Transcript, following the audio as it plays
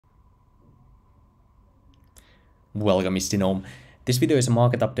Welcome, it's Denome. This video is a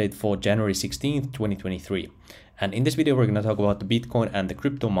market update for January 16th, 2023. And in this video, we're going to talk about the Bitcoin and the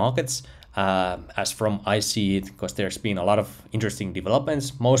crypto markets as from I see it, because there's been a lot of interesting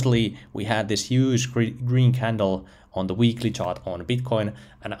developments. Mostly, we had this huge green candle on the weekly chart on Bitcoin,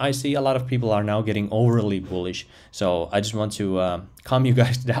 and I see a lot of people are now getting overly bullish. So I just want to calm you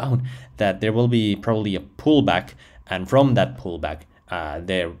guys down that there will be probably a pullback, and from that pullback,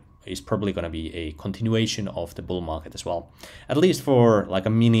 there is probably going to be a continuation of the bull market as well, at least for like a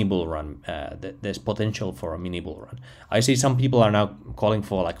mini bull run. There's potential for a mini bull run. I see some people are now calling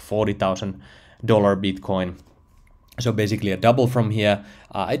for like $40,000 Bitcoin, so basically a double from here.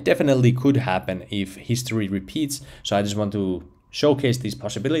 It definitely could happen if history repeats, so I just want to showcase these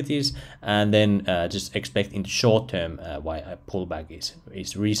possibilities and then just expect in the short term why a pullback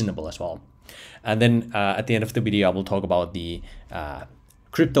is reasonable as well. And then at the end of the video, I will talk about the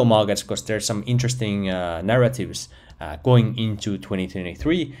crypto markets, because there's some interesting narratives going into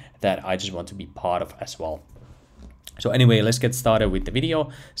 2023 that I just want to be part of as well. So anyway, let's get started with the video.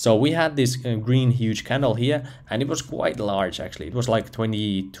 So we had this green huge candle here, and it was quite large actually. It was like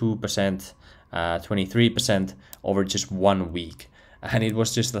 22%, 23% over just 1 week. And it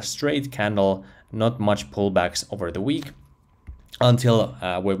was just a straight candle, not much pullbacks over the week until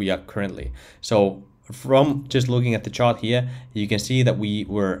where we are currently. So from just looking at the chart here, you can see that we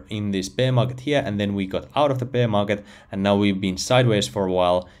were in this bear market here, and then we got out of the bear market, and now we've been sideways for a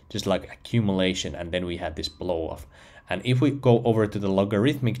while, just like accumulation, and then we had this blow off. And if we go over to the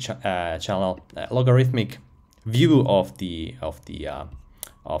logarithmic logarithmic view of the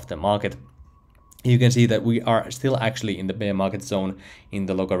market, you can see that we are still actually in the bear market zone in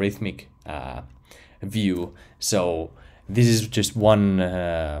the logarithmic view. So this is just one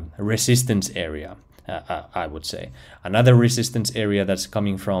resistance area. I would say another resistance area that's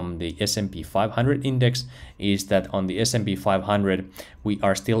coming from the S&P 500 index is that on the S&P 500 we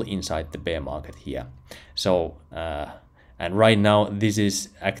are still inside the bear market here. So and right now this is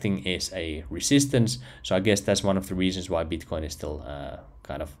acting as a resistance, so I guess that's one of the reasons why Bitcoin is still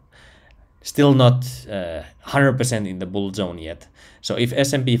still not 100% in the bull zone yet. So if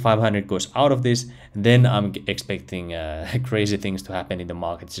S&P 500 goes out of this, then I'm expecting crazy things to happen in the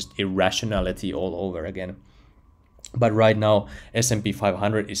market, just irrationality all over again. But right now S&P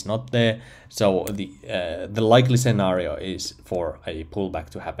 500 is not there, so the likely scenario is for a pullback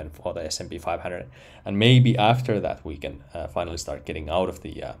to happen for the S&P 500, and maybe after that we can finally start getting out of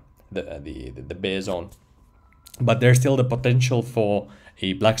the bear zone. But there's still the potential for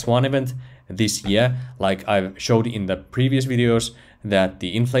a black swan event this year. Like I've showed in the previous videos, that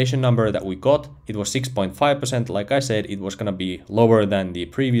the inflation number that we got, it was 6.5%. Like I said, it was going to be lower than the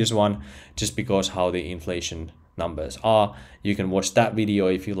previous one, just because how the inflation numbers are. You can watch that video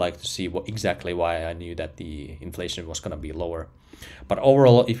if you like to see exactly why I knew that the inflation was going to be lower. But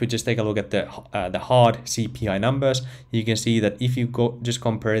overall, if we just take a look at the hard CPI numbers, you can see that if you just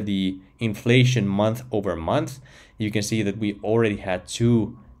compare the inflation month over month, you can see that we already had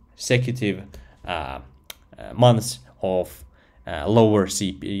 2 consecutive months of lower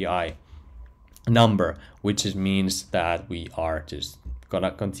CPI number, which means that we are just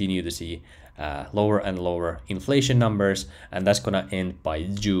gonna continue to see lower and lower inflation numbers, and that's gonna end by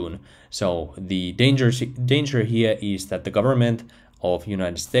June. So the danger here is that the government of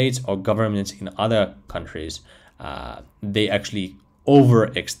United States or governments in other countries, they actually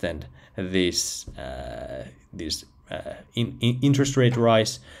overextend this interest rate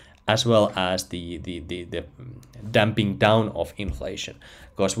rise, as well as the damping down of inflation.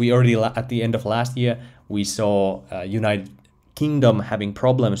 Because we already at the end of last year, we saw United Kingdom having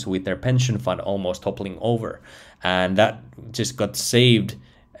problems with their pension fund almost toppling over, and that just got saved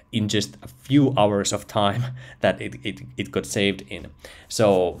in just a few hours of time that it got saved in.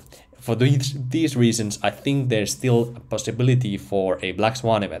 So for these reasons, I think there's still a possibility for a black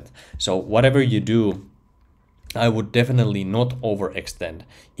swan event. So whatever you do, I would definitely not overextend.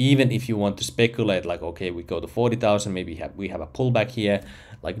 Even if you want to speculate, like, okay, we go to 40,000, maybe we have a pullback here,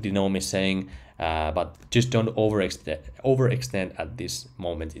 like Denome is saying, but just don't overextend at this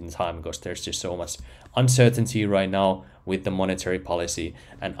moment in time, because there's just so much uncertainty right now with the monetary policy.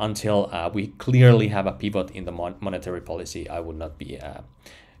 And until we clearly have a pivot in the monetary policy, I would not be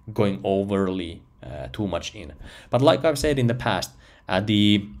going overly too much in. But like I've said in the past,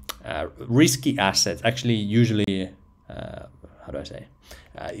 the risky assets actually usually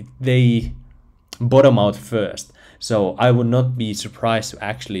they bottom out first. So I would not be surprised to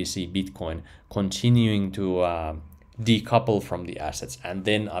actually see Bitcoin continuing to decouple from the assets, and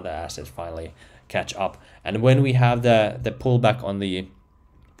then other assets finally catch up. And when we have the pullback on the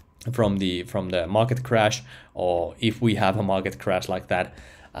from the market crash, or if we have a market crash like that,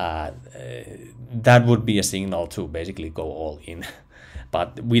 that would be a signal to basically go all in.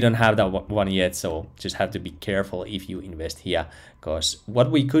 But we don't have that one yet, so just have to be careful if you invest here, because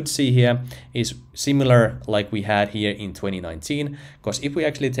what we could see here is similar like we had here in 2019. Because if we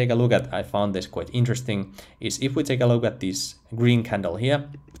actually take a look at, I found this quite interesting, is if we take a look at this green candle here,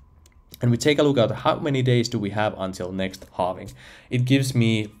 and we take a look at how many days do we have until next halving, it gives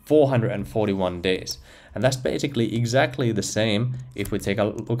me 441 days. And that's basically exactly the same if we take a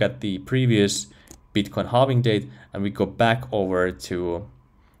look at the previous Bitcoin halving date and we go back over to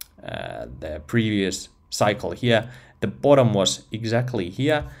the previous cycle here. The bottom was exactly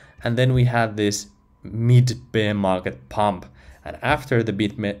here, and then we had this mid bear market pump, and after the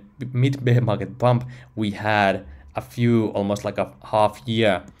mid bear market pump we had a few, almost like a half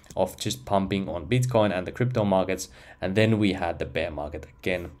year of just pumping on Bitcoin and the crypto markets, and then we had the bear market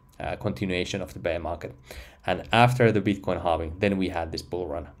again, continuation of the bear market. And after the Bitcoin halving, then we had this bull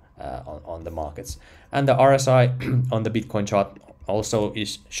run on the markets. And the RSI on the Bitcoin chart also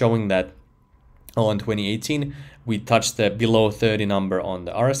is showing that on 2018 we touched the below 30 number on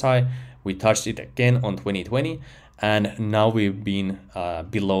the RSI, we touched it again on 2020, and now we've been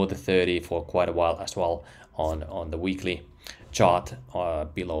below the 30 for quite a while as well on the weekly chart,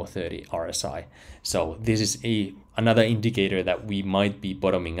 below 30 RSI. So this is another indicator that we might be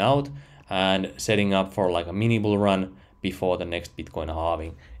bottoming out and setting up for like a mini bull run before the next Bitcoin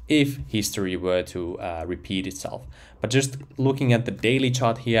halving, if history were to repeat itself. But just looking at the daily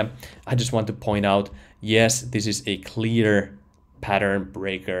chart here, I just want to point out, yes, this is a clear pattern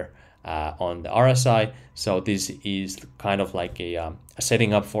breaker on the RSI. So this is kind of like a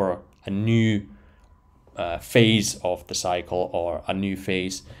setting up for a new phase of the cycle, or a new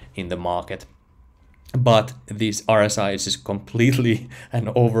phase in the market. But this RSI is just completely and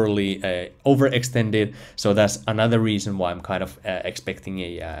overly overextended, so that's another reason why I'm kind of expecting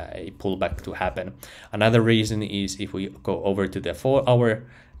a pullback to happen. Another reason is if we go over to the 4-hour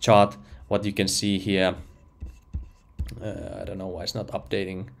chart, what you can see here, I don't know why it's not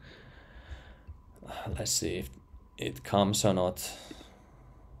updating. Let's see if it comes or not.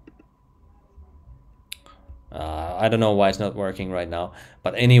 I don't know why it's not working right now,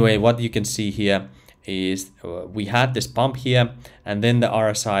 but anyway, what you can see here is we had this pump here, and then the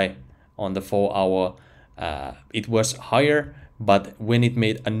RSI on the 4-hour, it was higher, but when it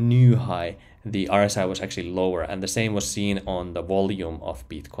made a new high, the RSI was actually lower, and the same was seen on the volume of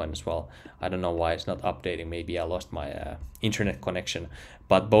Bitcoin as well. I don't know why it's not updating, maybe I lost my internet connection,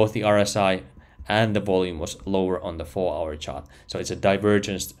 but both the RSI and the volume was lower on the 4-hour chart. So it's a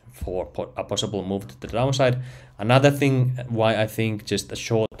divergence for a possible move to the downside. Another thing why I think just a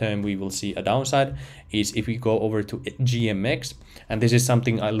short term we will see a downside is if we go over to GMX, and this is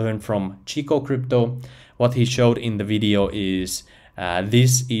something I learned from Chico Crypto. What he showed in the video is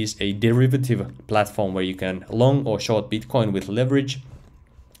this is a derivative platform where you can long or short Bitcoin with leverage.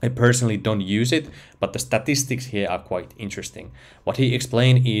 I personally don't use it, but the statistics here are quite interesting. What he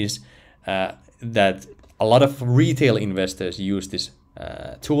explained is that a lot of retail investors use this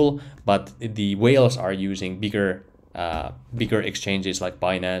tool, but the whales are using bigger exchanges like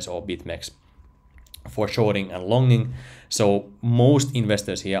Binance or BitMEX for shorting and longing. So most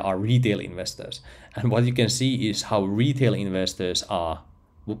investors here are retail investors, and what you can see is how retail investors are,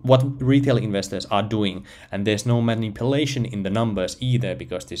 what retail investors are doing, and there's no manipulation in the numbers either,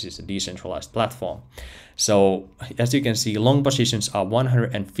 because this is a decentralized platform. So as you can see, long positions are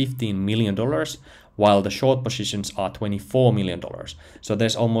 $115 million, while the short positions are $24 million. So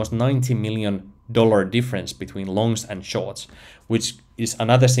there's almost $90 million difference between longs and shorts, which is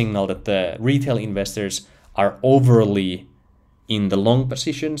another signal that the retail investors are overly in the long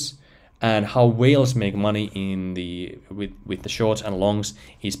positions. And how whales make money in with the shorts and longs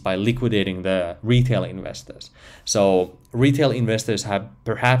is by liquidating the retail investors. So retail investors have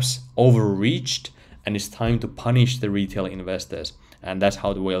perhaps overreached, and it's time to punish the retail investors, and that's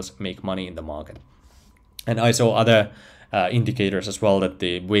how the whales make money in the market. And I saw other indicators as well that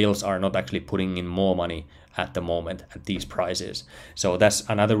the whales are not actually putting in more money at the moment at these prices. So that's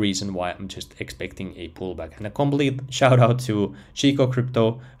another reason why I'm just expecting a pullback. And a complete shout out to Chico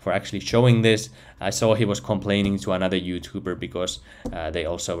Crypto for actually showing this. I saw he was complaining to another YouTuber because they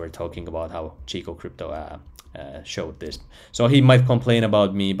also were talking about how Chico Crypto showed this. So he might complain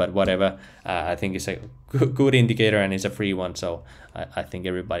about me, but whatever. I think it's a good indicator, and it's a free one. So I think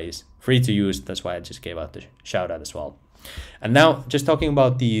everybody's free to use. That's why I just gave out the shout out as well. And now just talking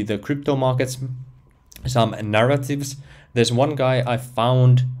about the crypto markets, some narratives. There's one guy I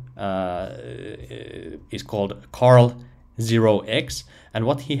found is called Carl 0x, And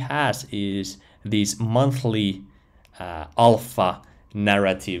what he has is these monthly alpha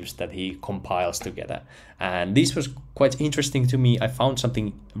narratives that he compiles together, and this was quite interesting to me. I found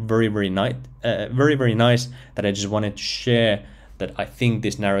something very nice, very nice, that I just wanted to share, that I think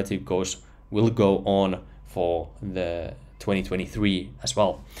this narrative will go on for the 2023 as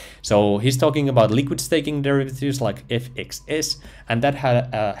well. So he's talking about liquid staking derivatives like FXS, and that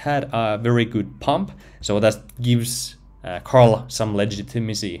had a very good pump, so that gives Carl some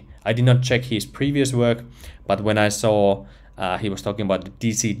legitimacy. I did not check his previous work, but when I saw he was talking about the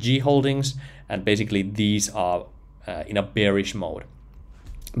DCG holdings, and basically these are in a bearish mode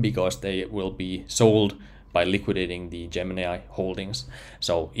because they will be sold by liquidating the Gemini holdings.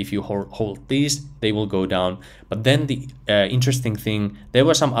 So if you hold these, they will go down. But then the interesting thing, there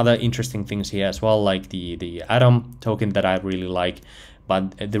were some other interesting things here as well, like the Atom token that I really like.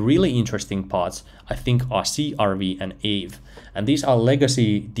 But the really interesting parts, I think, are CRV and Aave. And these are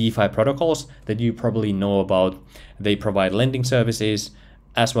legacy DeFi protocols that you probably know about. They provide lending services,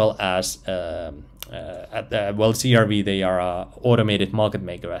 as well as, CRV, they are an automated market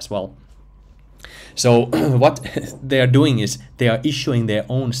maker as well. So what they are doing is they are issuing their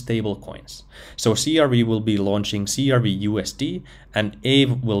own stable coins. So CRV will be launching crvUSD, and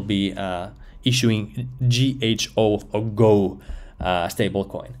Aave will be issuing GHO or Go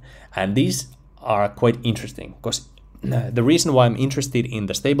stablecoin. And these are quite interesting because the reason why I'm interested in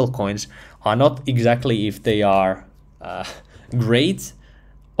the stablecoins are not exactly if they are great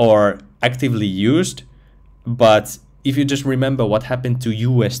or actively used, but if you just remember what happened to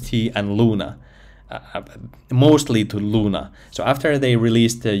UST and Luna, mostly to Luna. So after they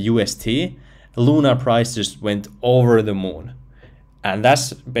released the UST, Luna price just went over the moon. And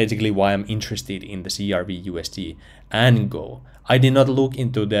that's basically why I'm interested in the crvUSD and Go. I did not look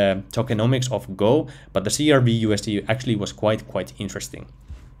into the tokenomics of Go, but the crvUSD actually was quite interesting.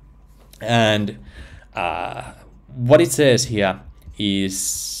 And what it says here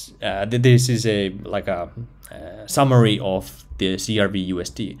is this is a summary of the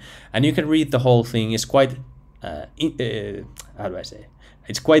crvUSD, and you can read the whole thing. It's quite how do I say?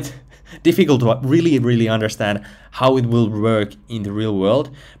 It's quite difficult to really understand how it will work in the real world.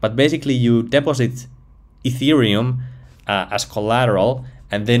 But basically, you deposit Ethereum as collateral,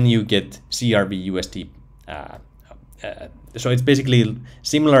 and then you get crvUSD. So it's basically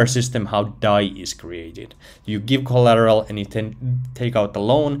similar system how DAI is created. You give collateral and you take out the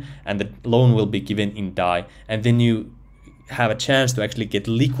loan, and the loan will be given in DAI, and then you have a chance to actually get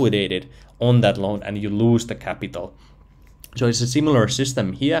liquidated on that loan, and you lose the capital. So it's a similar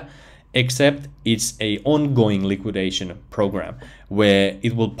system here, except it's a ongoing liquidation program where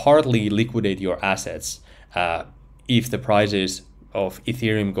it will partly liquidate your assets if the prices of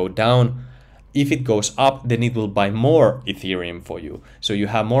Ethereum go down. If it goes up, then it will buy more Ethereum for you. So you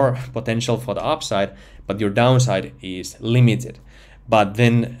have more potential for the upside, but your downside is limited. But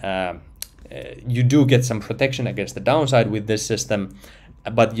then you do get some protection against the downside with this system,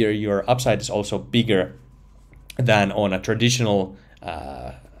 but your upside is also bigger than on a traditional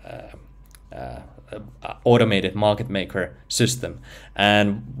automated market maker system.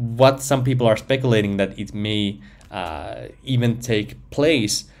 And what some people are speculating that it may even take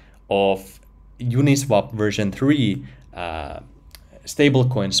place of Uniswap version 3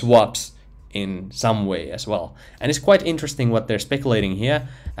 stablecoin swaps in some way as well. And it's quite interesting what they're speculating here.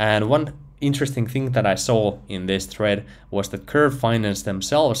 And one interesting thing that I saw in this thread was that Curve Finance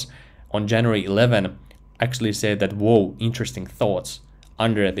themselves on January 11 actually said that, whoa, interesting thoughts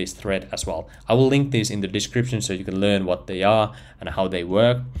under this thread as well. I will link this in the description so you can learn what they are and how they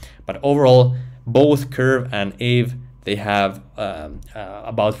work. But overall, both Curve and Aave, they have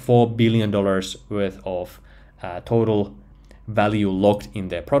about $4 billion worth of total value locked in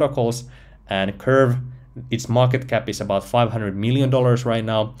their protocols. And Curve, its market cap is about $500 million right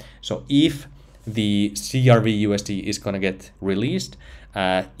now. So if the crvUSD is going to get released,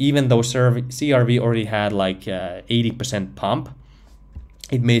 even though CRV already had like 80% pump,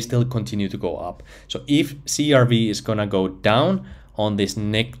 it may still continue to go up. So if CRV is going to go down on this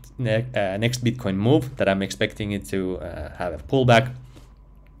next Bitcoin move that I'm expecting it to have a pullback,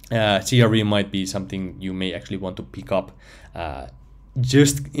 CRV might be something you may actually want to pick up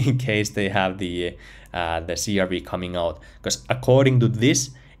just in case they have the CRV coming out, because according to this,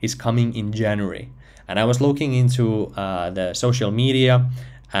 it's coming in January. And I was looking into the social media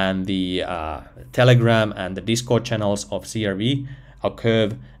and the Telegram and the Discord channels of CRV or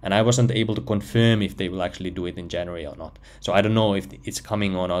Curve, and I wasn't able to confirm if they will actually do it in January or not. So I don't know if it's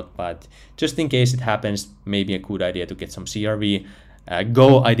coming or not, but just in case it happens, maybe a good idea to get some CRV.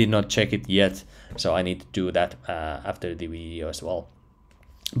 Go, I did not check it yet, so I need to do that after the video as well.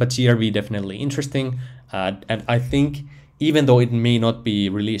 but CRV definitely interesting. And I think even though it may not be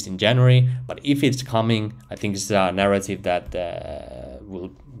released in January, but if it's coming, I think it's a narrative that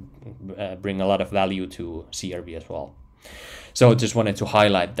will bring a lot of value to CRV as well. So just wanted to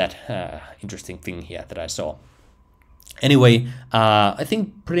highlight that interesting thing here that I saw. Anyway, I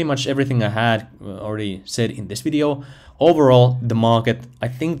think pretty much everything I had already said in this video. Overall, the market, I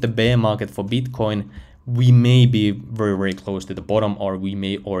think the bear market for Bitcoin, we may be very, very close to the bottom, or we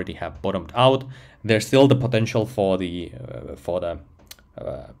may already have bottomed out. There's still the potential for the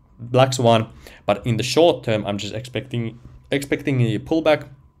black swan, but in the short term, I'm just expecting a pullback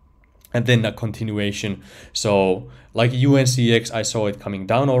and then a continuation. So like UNCX, I saw it coming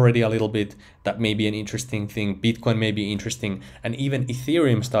down already a little bit. That may be an interesting thing. Bitcoin may be interesting, and even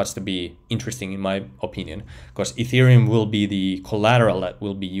Ethereum starts to be interesting in my opinion, because Ethereum will be the collateral that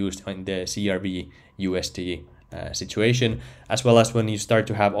will be used in the crv USD situation, as well as when you start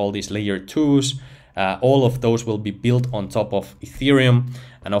to have all these layer 2s. All of those will be built on top of Ethereum,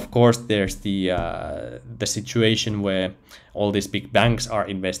 and of course there's the situation where all these big banks are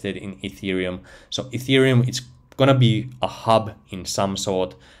invested in Ethereum. So Ethereum, it's gonna be a hub in some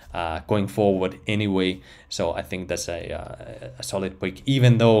sort going forward anyway. So I think that's a solid pick,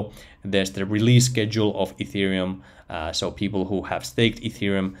 even though there's the release schedule of Ethereum. So people who have staked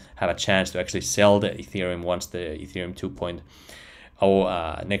Ethereum have a chance to actually sell the Ethereum once the Ethereum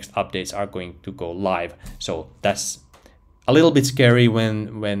 2.0 next updates are going to go live. So that's a little bit scary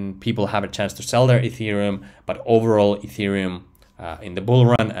when people have a chance to sell their Ethereum, but overall Ethereum in the bull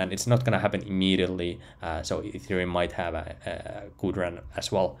run, and it's not going to happen immediately. So Ethereum might have a good run as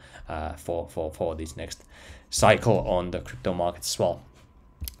well for this next cycle on the crypto markets as well.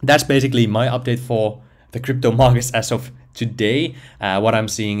 That's basically my update for the crypto markets as of today, what I'm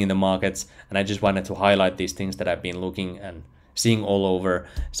seeing in the markets, and I just wanted to highlight these things that I've been looking and seeing all over.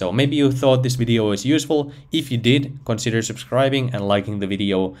 So maybe you thought this video was useful. If you did, consider subscribing and liking the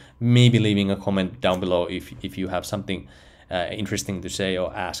video, maybe leaving a comment down below if you have something interesting to say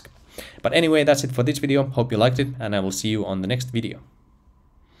or ask. But anyway, that's it for this video. Hope you liked it, and I will see you on the next video.